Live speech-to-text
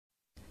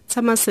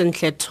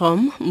Sentle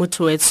Tom,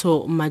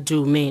 Motsweding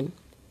madume.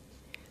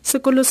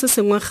 Sekolo se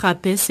sengwe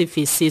gape se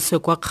fisitswe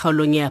kwa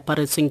kgaolong ya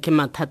aparetsweng ke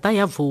mathata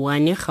ya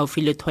Vuwani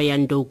gaufi le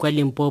thohoyandou kwa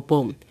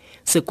Limpopo.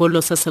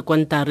 Sekolo sa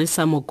sekondari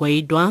sa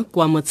Motsweding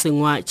kwa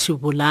motseng wa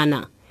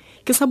Chibulana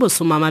ke sa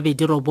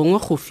bo29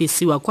 go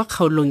fisiwa kwa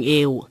kgaolong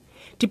eo.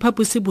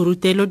 Diphaposi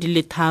borutelo di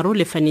le 3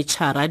 le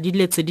fanitšhara di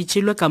letse di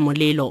tšilwe ka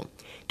molelo.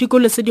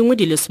 Dikolo se dingwe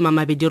di le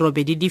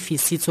 28 di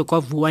fisitswe kwa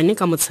Vuwani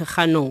ka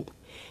motsheganong.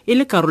 E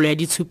le karolo ya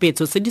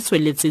ditshupetso tse di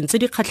tsweletseng tse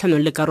di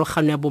kgatlhanong le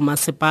karogano ya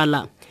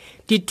bomasepala.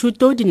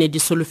 Dithuto di ne di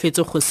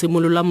solofetswe go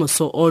simolola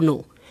moso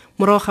ono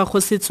morago ga go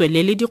se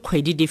tswelele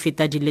dikgwedi di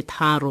feta di le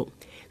 3.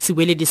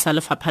 Sebueledi sa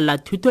Lefapha la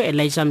Thuto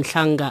Elijah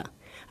Mhlanga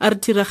a re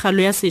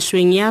tiragalo ya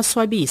sešweng ya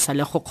swabisa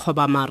le go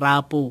kgoba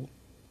marapo.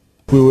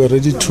 We were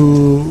ready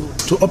to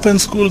open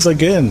schools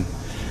again,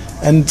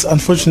 and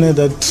unfortunate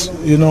that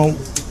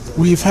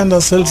we find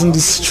ourselves in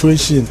this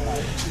situation.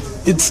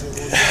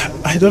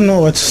 I don't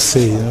know what to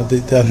say.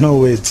 There are no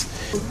words.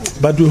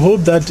 But we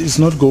hope that it's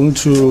not going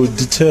to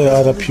deter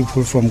other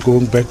people from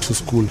going back to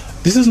school.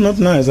 This is not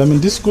nice.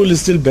 This school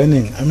is still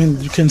burning.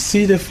 You can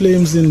see the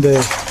flames in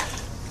the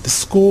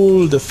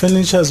school, the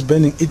furniture is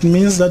burning. It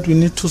means that we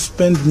need to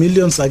spend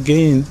millions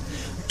again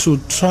to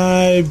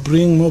try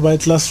bring mobile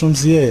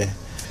classrooms here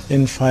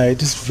and fire.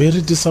 It is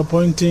very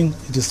disappointing.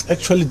 It is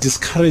actually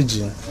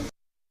discouraging.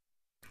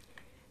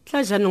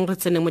 Tla jaanong re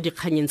tsene mo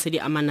dikganyeng tse di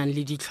amanang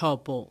le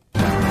ditlhopho.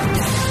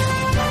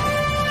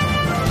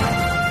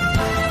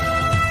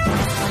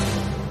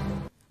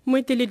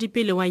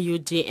 Moeteledipele wa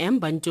UDM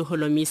Bantu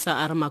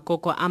Holomisa a re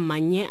makoko a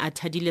mannye a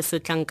thadile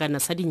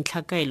setlankana sa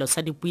dintlhakaelo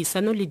sa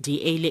dipuisano le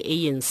DA le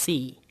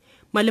ANC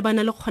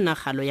malebana le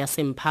kgonagalo ya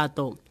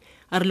semphato.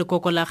 A re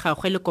lekoko la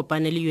gagwe le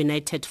kopane le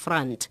United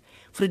Front,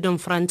 Freedom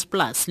Front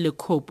Plus le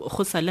COPE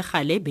go sa le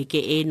gale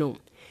beke eno.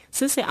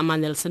 Se se ama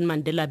Nelson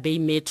Mandela Bay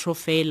Metro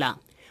fela.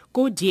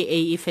 Ko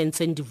DA e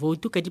fentseng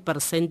divoutu ka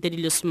diperesente di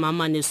le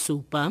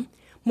 47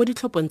 mo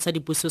ditlhophong tsa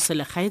dipuso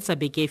selegae tsa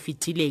beke e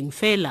fetileng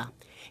fela.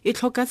 E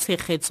tlhoka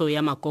tshegetso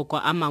ya makoko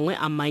a mangwe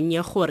a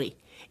mannye gore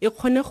e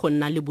kgone go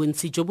nna le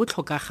bontsi jo bo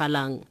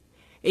tlhokagalang.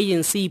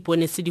 ANC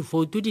iponetse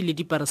divoutu di le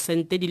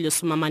diperesente di le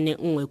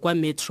 41 kwa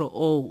Metro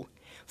O,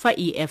 fa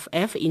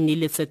EFF e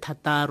nniletse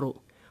 3.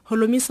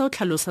 Holomisa o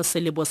tlhalosa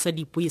selebo sa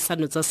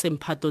dipuisano tsa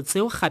semphato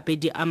tseo gape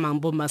di amang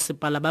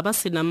bomasepala ba ba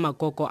senang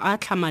makoko a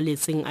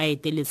tlhamaletseng a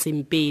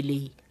eteletseng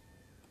pele.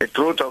 The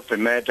truth of the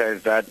matter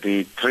is that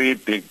the 3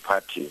 big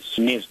parties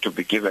need to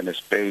be given a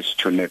space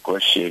to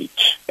negotiate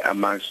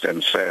amongst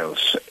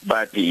themselves.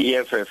 But the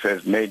EFF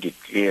has made it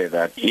clear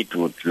that it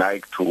would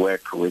like to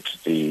work with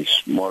the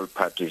small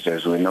parties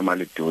as we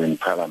normally do in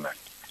Parliament.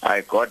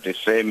 I got the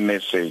same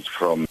message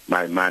from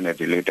my man,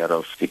 the leader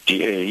of the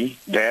DA.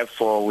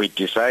 Therefore, we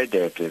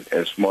decided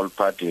as small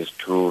parties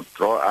to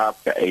draw up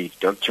a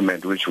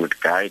document which would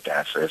guide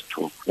us as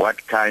to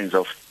what kinds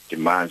of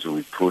demands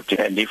we put,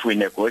 and if we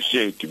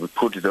negotiate, we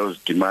put those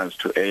demands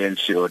to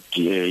ANC or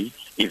DA.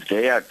 If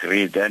they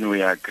agree, then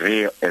we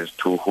agree as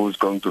to who's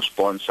going to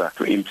sponsor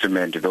to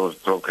implement those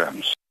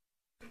programs.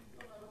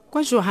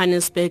 Kwa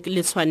Johannesburg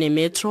le Tshwane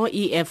Metro,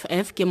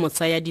 EFF ke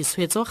motsaya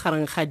diswetso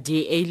gareng ga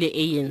DA le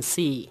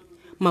ANC.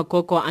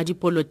 Makoko a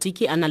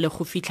dipolotiki a na le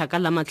go fitlha ka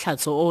la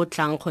matlhatso o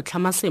tlang go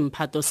tlhama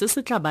semphato se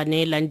se tla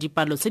baneelang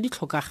dipalo tse di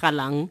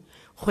tlhokagalang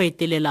go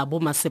etelela bo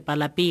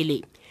masepala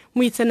pele.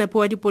 Moitseanape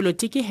wa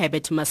dipolotiki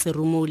Herbert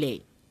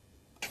Maserumule.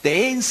 The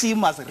ANC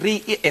must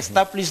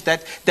re-establish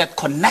that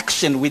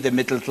connection with the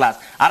middle class.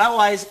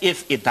 Otherwise,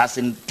 if it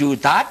doesn't do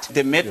that,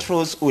 the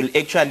metros will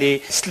actually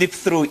slip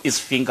through its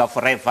finger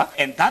forever.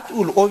 And that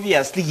will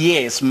obviously,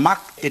 yes,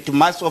 mark the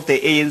demise of the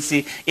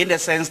ANC in the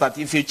sense that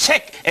if you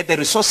check at the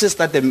resources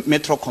that the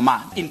metro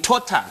command, in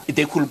total,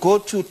 they could go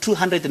to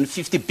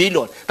 250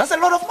 billion. That's a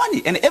lot of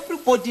money. And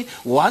everybody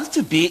wants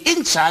to be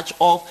in charge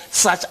of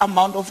such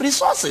amount of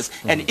resources.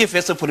 And if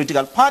as a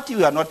political party,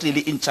 you are not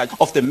really in charge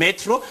of the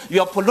metro,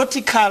 your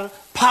political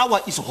power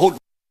is whole.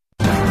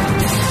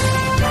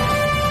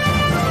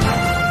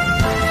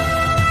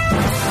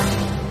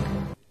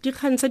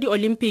 Dikgang tsa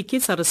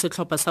di-Olimpiki tsa re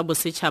setlhopha sa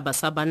bosetšhaba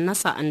sa banna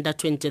sa under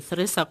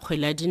 23 sa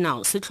kgwele ya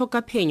dinao se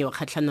tlhoka phenyo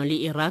kgatlhanong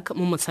le Iraq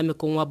mo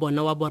motshamekong wa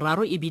bona wa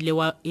boraro ebile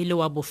e le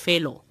wa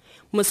bofelo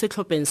mo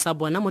setlhopheng sa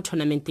bona mo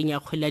tournamenteng ya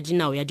kgwele ya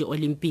dinao ya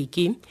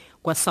di-Olimpiki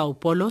kwa Sao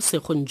Paulo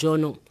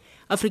segonjono.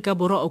 Afrika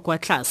Borwa o kwa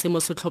tlase mo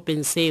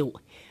setlhopheng seo,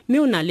 mme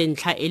o na le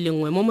ntlha e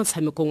lengwe mo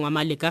motshamekong wa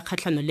maleka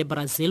kgatlhanong le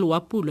Brazil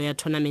wa pulo ya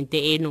tournamente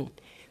eno.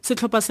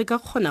 Setlhopha se ka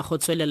kgona go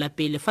tswelela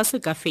pele fa se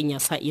ka fenya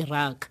sa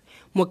Iraq.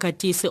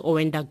 Mokatisi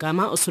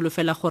Owendagama o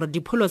solofela gore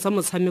dipholo tsa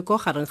motshameko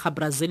gareng ga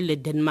Brazil le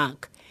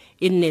Denmark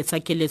e nne tsa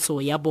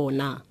keletso ya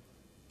bona.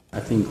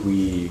 I think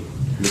we're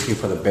looking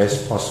for the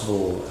best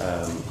possible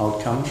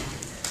outcome.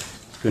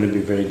 It's going to be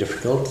very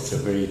difficult. It's a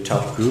very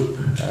tough group.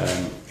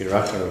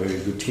 Iraq are a very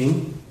good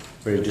team,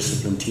 very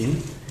disciplined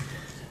team.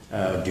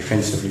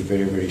 Defensively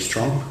very, very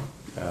strong.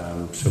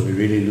 So we're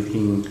really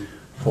looking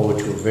forward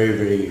to a very,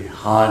 very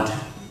hard,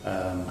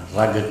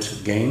 rugged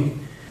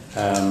game.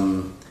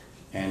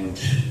 And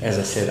as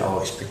I said,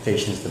 our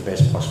expectation is the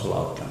best possible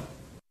outcome.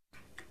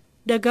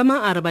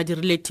 Dagama a re ba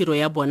dirile tiro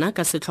ya bona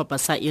ka setlhopha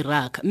sa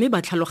Iraq mme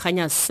ba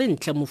tlhaloganya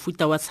sentle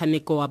mofuta wa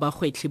tshameko wa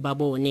bagwetli ba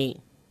bone.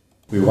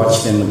 We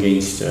watched them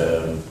against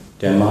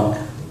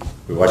Denmark,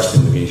 we watched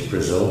them against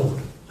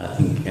Brazil, I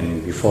think,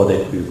 and before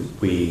that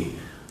we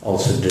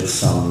also did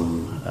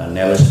some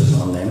analysis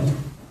on them,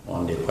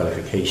 on their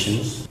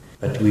qualifications.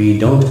 But we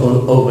don't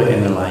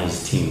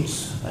overanalyze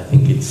teams. I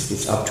think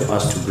it's up to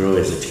us to grow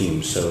as a team.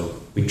 So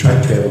we try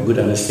to have a good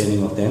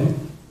understanding of them,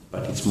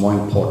 but it's more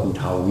important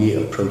how we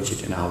approach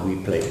it and how we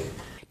play.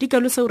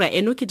 Dikalosa ura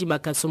eno ke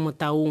dibaka so mo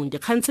taung,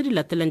 dikgang tse di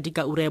latelang di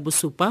ka ura ya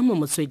bosupa mo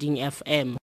Motsweding FM.